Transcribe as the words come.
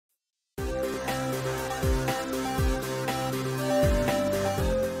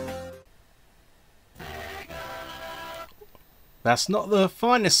That's not the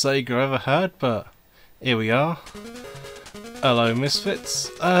finest Sega I've ever heard, but here we are. Hello,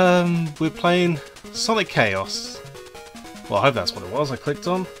 Misfits. We're playing Sonic Chaos. Well, I hope that's what it was I clicked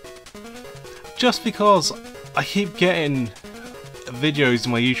on. Just because I keep getting videos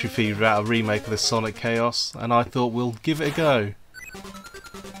in my YouTube feed about a remake of this Sonic Chaos, and I thought we'll give it a go.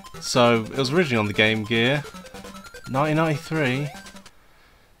 So, it was originally on the Game Gear, 1993,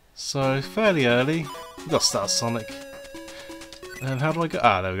 so fairly early. We've got to start Sonic. And how do I go?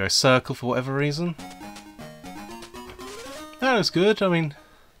 Ah, there we go, circle for whatever reason. That was good, I mean...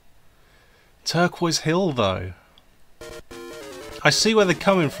 Turquoise Hill though. I see where they're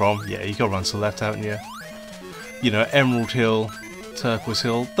coming from. Yeah, you gotta run to the left, haven't you? You know, Emerald Hill, Turquoise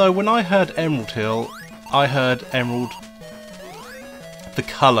Hill. Though when I heard Emerald Hill, I heard Emerald... the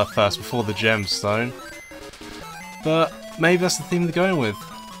colour first, before the gemstone. But maybe that's the theme they're going with.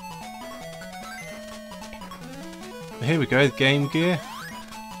 Here we go, the Game Gear.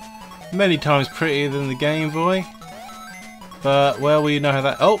 Many times prettier than the Game Boy. But, well, we know how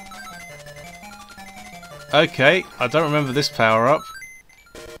that... Oh! Okay, I don't remember this power-up.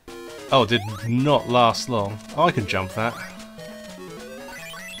 Oh, it did not last long. Oh, I can jump that.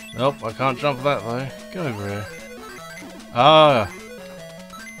 Nope, I can't jump that though. Go over here. Ah!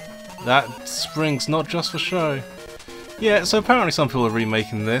 That spring's not just for show. Yeah, so apparently some people are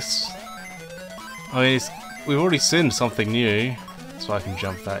remaking this. I mean, we've already seen something new. So I can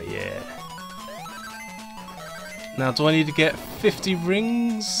jump that, yeah. Now, do I need to get 50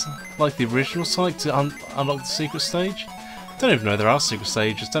 rings, like the original Sonic, to unlock the secret stage? Don't even know there are secret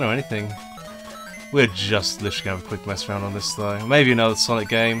stages, don't know anything. We're just literally going to have a quick mess around on this though. Maybe another Sonic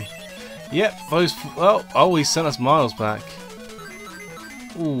game. Yep, those... Oh, he sent us miles back.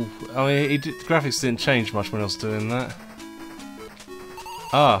 Ooh, I mean, the graphics didn't change much when I was doing that.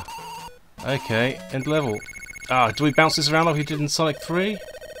 Ah, okay, end level. Ah, do we bounce this around like we did in Sonic 3?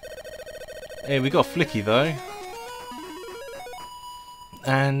 Hey, we got a flicky though.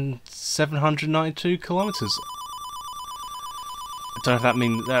 And 792 kilometers. I don't know if that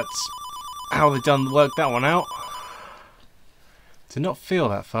means that's how they worked that one out. Did not feel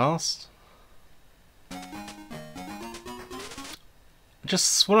that fast.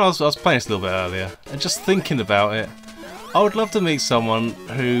 Just when I was playing this a little bit earlier, and just thinking about it, I would love to meet someone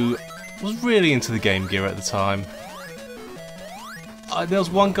who was really into the Game Gear at the time. There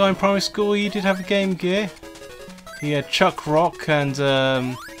was one guy in primary school, he did have a Game Gear. He had Chuck Rock and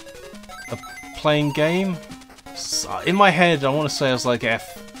a playing game. In my head, I want to say it was like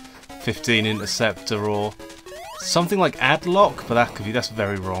F-15 Interceptor or something like Adlock, but that's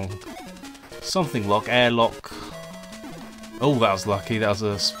very wrong. Something lock, airlock. Oh, that was lucky. That was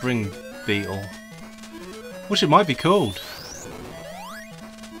a spring beetle, which it might be called.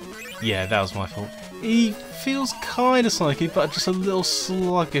 Yeah, that was my fault. He feels kind of Sonic-y, but just a little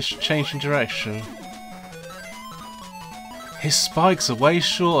sluggish, changing direction. His spikes are way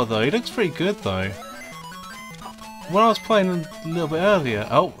shorter though. He looks pretty good though. When I was playing a little bit earlier,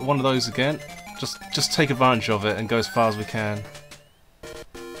 oh, one of those again. Just take advantage of it and go as far as we can.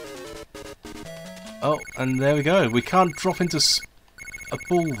 Oh, and there we go. We can't drop into a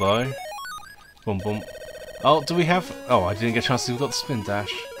ball though. Boom, boom. Oh, do we have? Oh, I didn't get a chance to. We've got the spin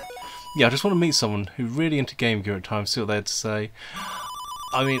dash. Yeah, I just want to meet someone who's really into Game Gear at times. See what they had to say.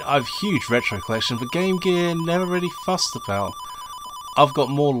 I mean, I have a huge retro collection, but Game Gear never really fussed about. I've got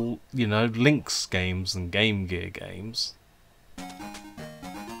more, you know, Lynx games than Game Gear games.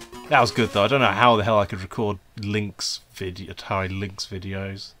 That was good though. I don't know how the hell I could record Atari Lynx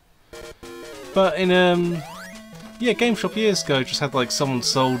videos. But in yeah, Game Shop years ago, just had like someone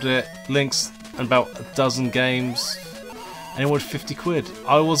sold it, Lynx, and about a dozen games, and it was 50 quid.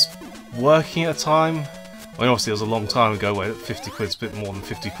 I was working at the time. I mean, obviously it was a long time ago where 50 quid's a bit more than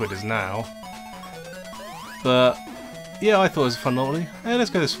 50 quid is now. But, yeah, I thought it was a fun novelty. Hey, let's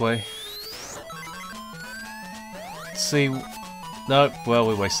go this way. Let's see... No, well,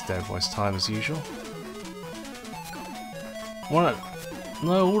 we wasted everybody's time as usual. Why not?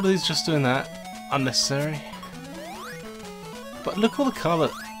 No, all of these just doing that. Unnecessary. But look all the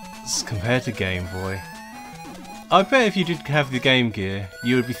colours compared to Game Boy. I bet if you did have the Game Gear,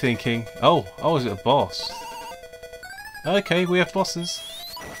 you would be thinking, oh, is it a boss? Okay, we have bosses.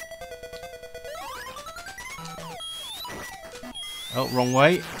 Oh, wrong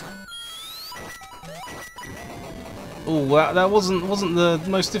way. Oh, that wasn't the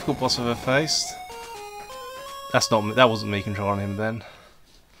most difficult boss I've ever faced. That wasn't me controlling him then.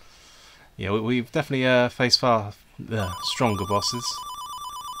 Yeah, we've definitely faced far stronger bosses.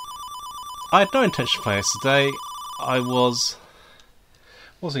 I had no intention of playing this today. I was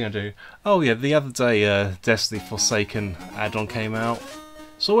What's he gonna do? Oh yeah, the other day Destiny Forsaken add-on came out.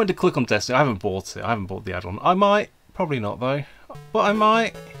 So I went to click on Destiny. I haven't bought it. I haven't bought the add-on. I might. Probably not though. But I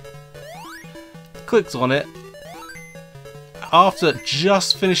might. Clicked on it. After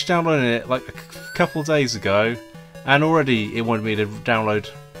just finished downloading it like a couple of days ago. And already it wanted me to download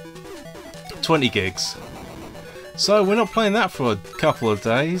 20 gigs. So we're not playing that for a couple of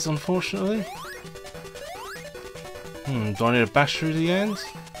days, unfortunately. Do I need to bash through the end?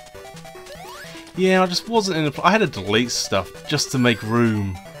 Yeah, I just wasn't in the... I had to delete stuff just to make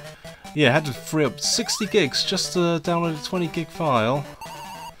room. Yeah, I had to free up 60 gigs just to download a 20 gig file.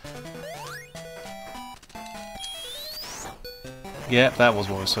 Yeah, that was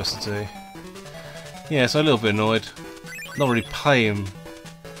what I was supposed to do. Yeah, so a little bit annoyed. Not really playing...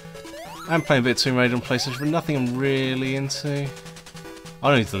 I'm playing a bit of Tomb Raider on PlayStation, but nothing I'm really into. I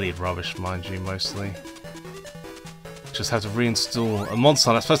don't need to delete rubbish, mind you, mostly. Just have to reinstall a Monster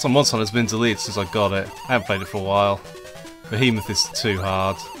Hunter. That's the first time Monster Hunter has been deleted since I got it. I haven't played it for a while. Behemoth is too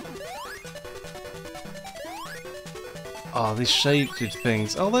hard. Oh, these shaded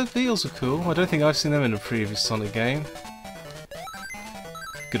things. Oh, those beetles are cool. I don't think I've seen them in a previous Sonic game.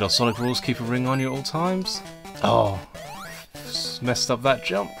 Good old Sonic rules, keep a ring on you at all times. Oh, messed up that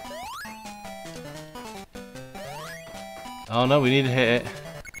jump. Oh no, we need to hit it.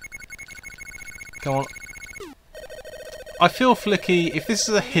 Come on. I feel Flicky, if this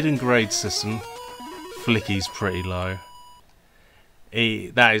is a hidden grade system, Flicky's pretty low.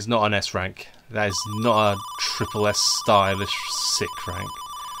 That is not an S rank. That is not a triple S stylish sick rank.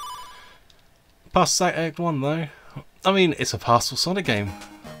 Past Act 1 though. I mean, it's a passable Sonic game.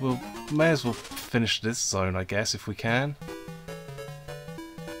 We may as well finish this zone, I guess, if we can.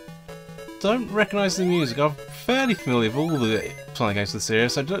 Don't recognise the music. I'm fairly familiar with all the Sonic games of the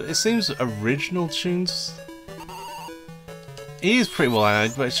series. It seems original tunes. He is pretty well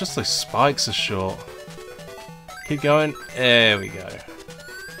animated, but it's just those spikes are short. Keep going. There we go.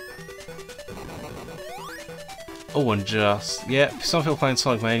 Oh, and just... yeah, some people playing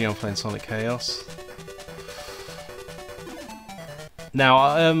Sonic Mania, I'm playing Sonic Chaos. Now,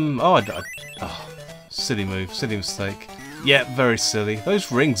 oh, silly move, silly mistake. Yeah, very silly.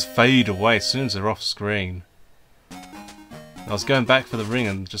 Those rings fade away as soon as they're off screen. I was going back for the ring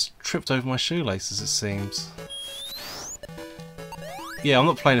and just tripped over my shoelaces, it seems. Yeah, I'm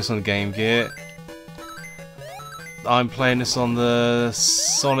not playing this on the Game Gear. I'm playing this on the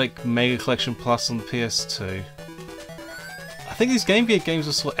Sonic Mega Collection Plus on the PS2. I think these Game Gear games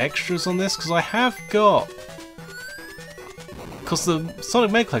are sort of extras on this, because I have got... because the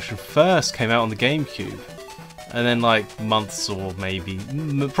Sonic Mega Collection first came out on the GameCube. And then like months or maybe,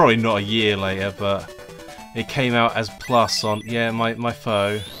 probably not a year later, but it came out as Plus on... yeah, my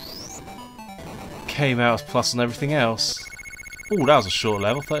foe. Came out as Plus on everything else. Oh, that was a short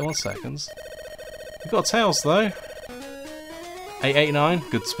level, 31 seconds. We've got Tails though. 889,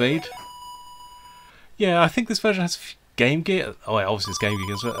 good speed. Yeah, I think this version has Game Gear. Oh, wait, obviously it's Game Gear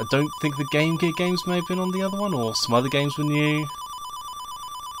games, but I don't think the Game Gear games may have been on the other one, or some other games were new.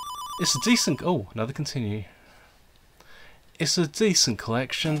 It's a decent. Oh, another continue. It's a decent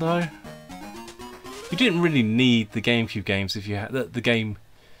collection though. You didn't really need the GameCube games if you had the Game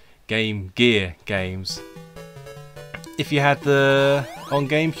Gear games. If you had the on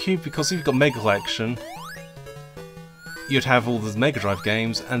GameCube, because if you've got Mega Collection, you'd have all the Mega Drive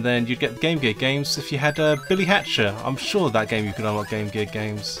games, and then you'd get the Game Gear games if you had Billy Hatcher. I'm sure that game you could unlock Game Gear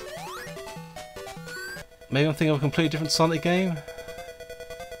games. Maybe I'm thinking of a completely different Sonic game?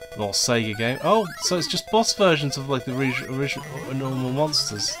 Not a Sega game. Oh, so it's just boss versions of like the original normal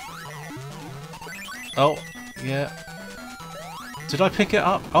monsters. Oh, yeah. Did I pick it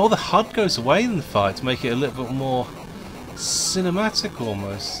up? Oh, the HUD goes away in the fight to make it a little bit more cinematic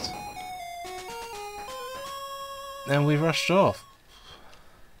almost. And we rushed off.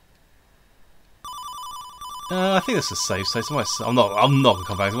 I think that's a save state. I'm not gonna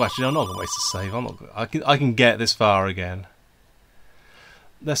come back. Actually, I'm not gonna waste a save. I can get this far again.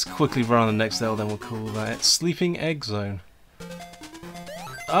 Let's quickly run on the next level, then we'll call that it. Sleeping Egg Zone.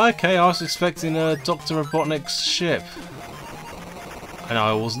 Okay, I was expecting Dr. Robotnik's ship. And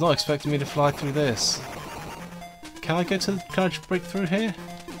I was not expecting me to fly through this. Can I just break through here?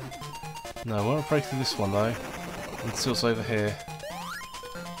 No, I won't break through this one though. Let's see what's over here.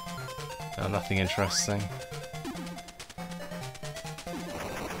 Oh, nothing interesting.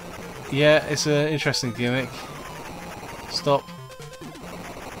 Yeah, it's an interesting gimmick. Stop.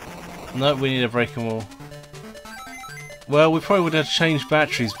 No, we need a breaking wall. Well, we probably would have changed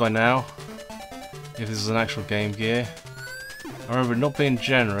batteries by now, if this is an actual Game Gear. I remember not being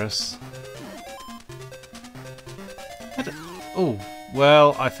generous. Oh,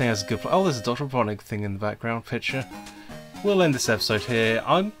 Well, I think that's a good... Oh, there's a Dr. Robotnik thing in the background picture. We'll end this episode here.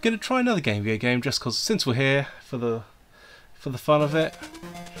 I'm going to try another video game just because since we're here for the fun of it.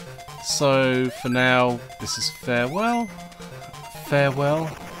 So, for now, this is farewell. Farewell,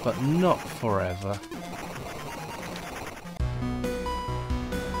 but not forever.